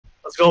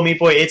Let's go, meat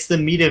boy. It's the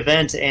meat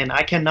event, and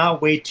I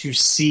cannot wait to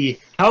see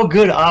how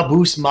good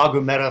Abus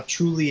Magomedov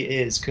truly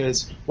is.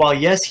 Because while,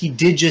 yes, he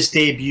did just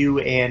debut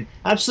and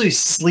absolutely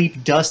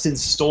sleep Dustin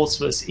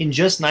Stoltzfus in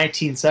just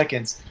 19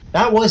 seconds,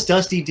 that was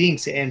Dusty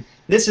Dinks. And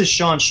this is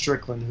Sean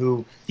Strickland,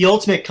 who, the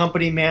ultimate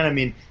company man. I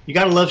mean, you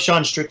got to love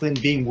Sean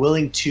Strickland being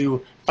willing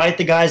to fight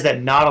the guys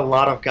that not a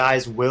lot of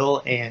guys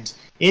will. And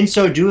in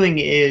so doing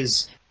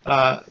is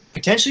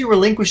potentially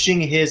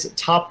relinquishing his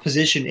top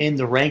position in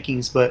the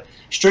rankings, but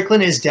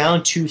Strickland is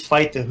down to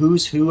fight the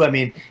who's who. I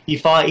mean, he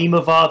fought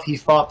Imavov, he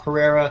fought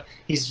Pereira.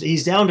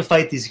 He's down to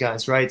fight these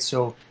guys, right?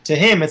 So to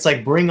him, it's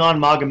like, bring on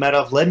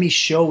Magomedov. Let me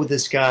show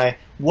this guy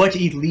what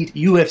elite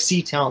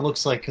UFC talent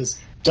looks like, because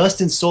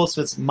Dustin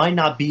Stoltzfus might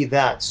not be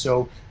that.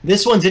 So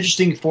this one's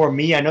interesting for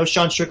me. I know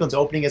Sean Strickland's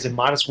opening as a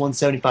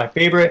 -175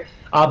 favorite.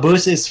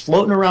 Abus is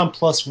floating around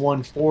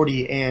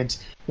 +140, and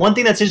one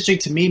thing that's interesting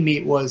to me,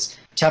 Meat, was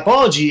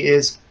Tapology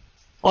is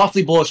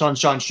awfully bullish on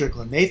Sean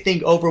Strickland. They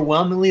think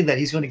overwhelmingly that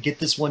he's going to get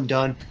this one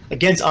done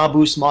against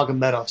Abus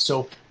Magomedov.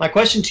 So my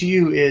question to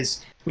you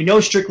is, we know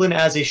Strickland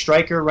as a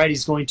striker, right?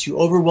 He's going to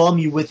overwhelm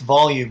you with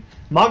volume.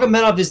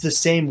 Magomedov is the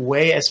same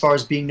way as far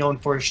as being known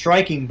for his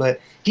striking,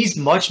 but he's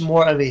much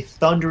more of a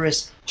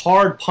thunderous,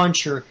 hard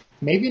puncher.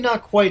 Maybe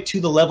not quite to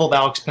the level of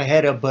Alex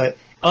Pereira, but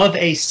of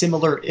a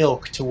similar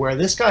ilk, to where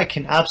this guy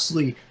can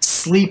absolutely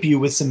sleep you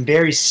with some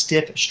very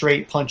stiff,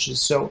 straight punches.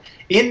 So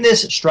in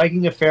this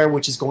striking affair,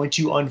 which is going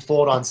to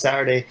unfold on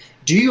Saturday,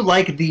 do you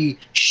like the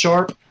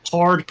sharp,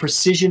 hard,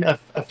 precision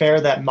affair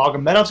that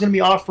Magomedov's going to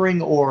be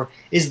offering, or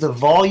is the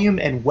volume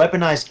and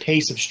weaponized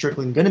pace of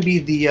Strickland going to be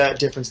the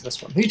difference in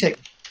this one? Who do you take?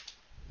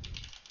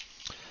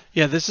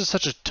 Yeah, this is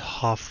such a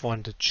tough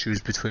one to choose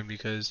between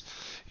because,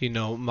 you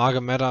know,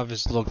 Magomedov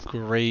has looked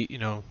great, you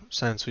know,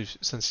 since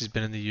he's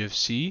been in the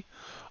UFC.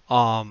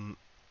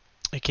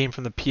 He came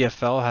from the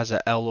PFL, has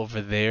an L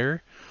over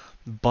there,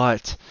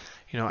 but,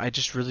 you know, I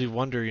just really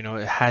wonder, you know,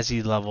 has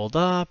he leveled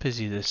up? Is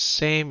he the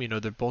same? You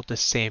know, they're both the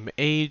same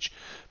age,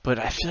 but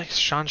I feel like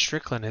Sean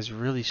Strickland has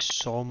really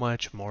so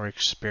much more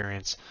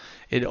experience.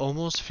 It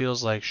almost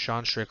feels like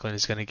Sean Strickland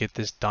is going to get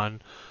this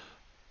done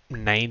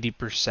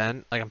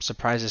 90%. Like, I'm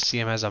surprised to see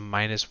him as a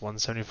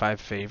 -175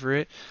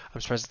 favorite.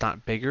 I'm surprised it's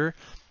not bigger,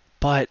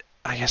 but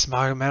I guess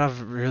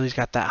Magomedov really's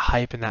got that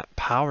hype and that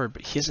power,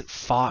 but he hasn't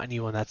fought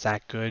anyone that's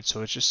that good,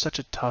 so it's just such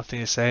a tough thing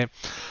to say.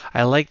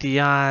 I like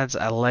the odds,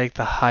 I like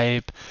the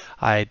hype,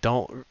 I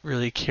don't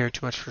really care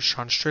too much for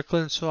Sean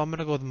Strickland, so I'm going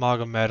to go with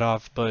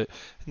Magomedov, but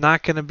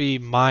not going to be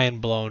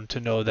mind blown to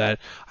know that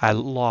I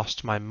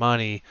lost my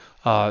money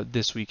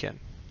this weekend.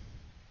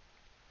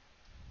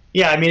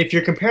 Yeah, I mean, if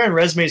you're comparing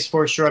resumes,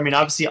 for sure. I mean,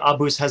 obviously,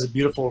 Abus has a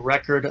beautiful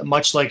record,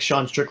 much like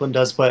Sean Strickland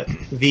does, but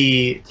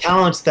the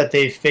talents that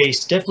they've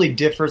faced definitely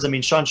differs. I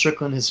mean, Sean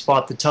Strickland has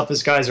fought the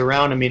toughest guys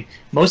around. I mean,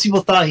 most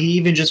people thought he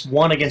even just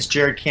won against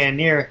Jared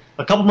Cannonier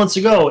a couple months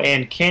ago,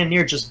 and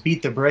Cannonier just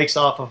beat the brakes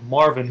off of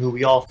Marvin, who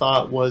we all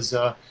thought was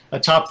a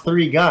top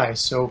 3 guy.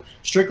 So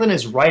Strickland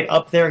is right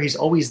up there. He's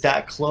always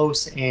that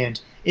close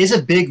and is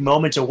a big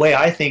moment away,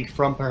 I think,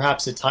 from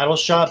perhaps a title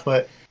shot,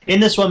 but in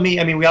this one,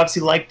 I mean, we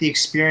obviously like the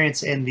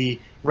experience and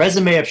the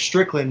resume of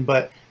Strickland,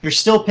 but you're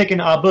still picking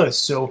Abus.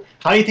 So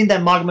how do you think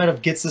that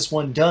Magomedov gets this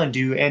one done? Do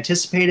you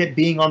anticipate it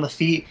being on the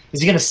feet? Is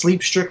he going to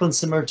sleep Strickland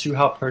similar to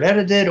how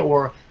Pereira did?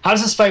 Or how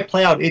does this fight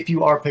play out if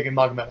you are picking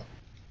Magomedov?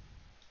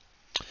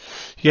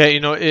 Yeah, you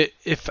know,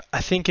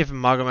 I think if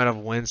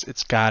Magomedov wins,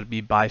 it's got to be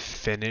by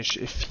finish.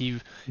 If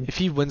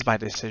he wins by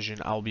decision,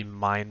 I'll be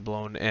mind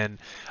blown. And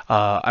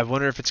I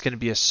wonder if it's going to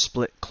be a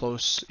split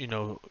close, you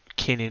know,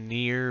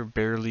 Cannonier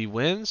barely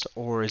wins,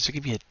 or is it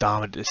going to be a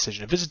dominant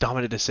decision? If it's a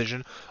dominant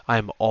decision,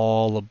 I'm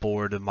all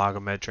aboard the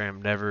Magomed train.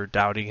 I'm never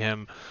doubting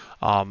him.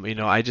 You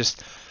know,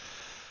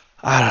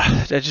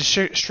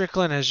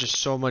 Strickland has just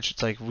so much.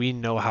 It's like, we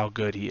know how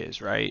good he is,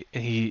 right?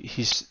 And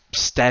he's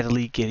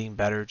steadily getting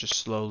better, just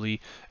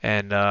slowly.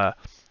 And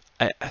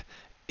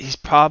he's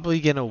probably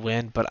gonna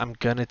win, but I'm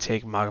gonna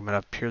take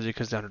Magomedov purely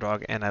because the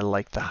underdog, and I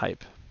like the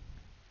hype.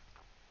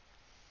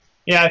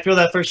 Yeah, I feel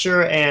that for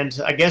sure, and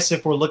I guess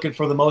if we're looking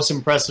for the most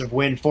impressive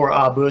win for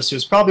Abus, it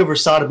was probably over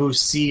Sadibou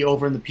C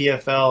over in the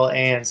PFL,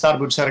 and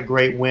Sadibou just had a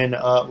great win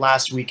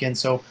last weekend,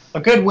 so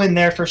a good win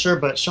there for sure,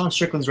 but Sean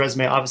Strickland's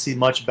resume obviously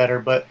much better,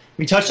 but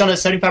we touched on it,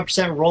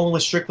 75% rolling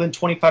with Strickland,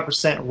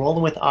 25%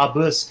 rolling with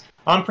Abus.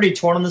 I'm pretty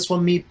torn on this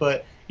one, Meat,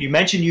 but you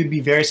mentioned you'd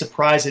be very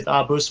surprised if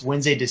Abus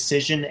wins a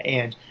decision,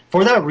 and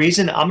for that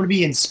reason, I'm going to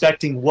be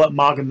inspecting what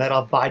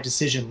Magomedov by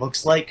decision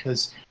looks like,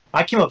 because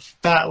I came up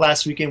fat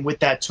last weekend with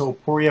that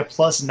Topuria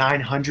plus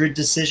 900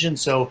 decision,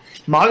 so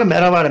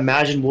Magomedov, I'd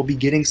imagine, will be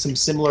getting some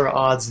similar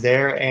odds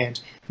there, and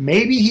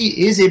maybe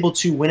he is able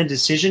to win a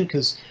decision,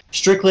 because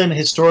Strickland,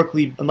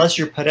 historically, unless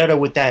you're Pereira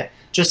with that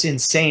just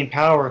insane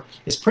power,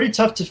 is pretty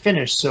tough to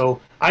finish, so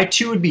I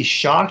too would be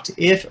shocked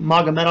if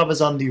Magomedov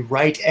is on the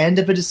right end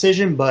of a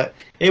decision, but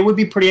it would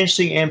be pretty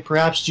interesting and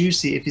perhaps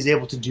juicy if he's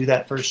able to do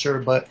that for sure.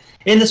 But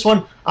in this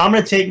one, I'm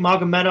going to take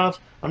Magomedov.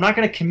 I'm not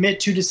going to commit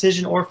to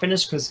decision or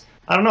finish because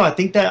I don't know. I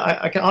think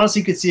that I can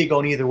honestly could see it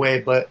going either way,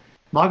 but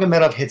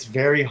Magomedov hits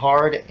very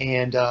hard,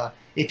 and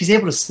if he's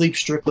able to sleep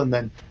Strickland,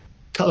 then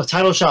a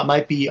title shot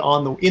might be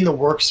in the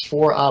works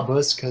for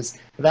Abus, because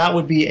that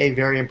would be a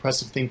very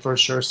impressive thing for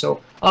sure.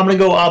 So I'm gonna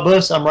go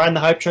Abus. I'm riding the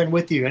hype train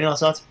with you. Any last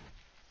thoughts?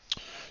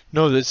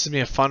 No, this is gonna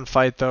be a fun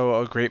fight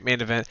though, a great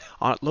main event.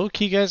 Low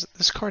key, guys,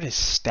 this card is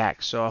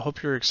stacked, so I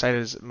hope you're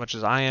excited as much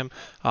as I am.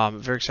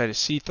 Very excited to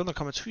see. Throw in the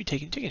comments who are you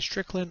taking? Taking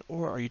Strickland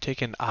or are you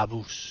taking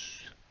Abus?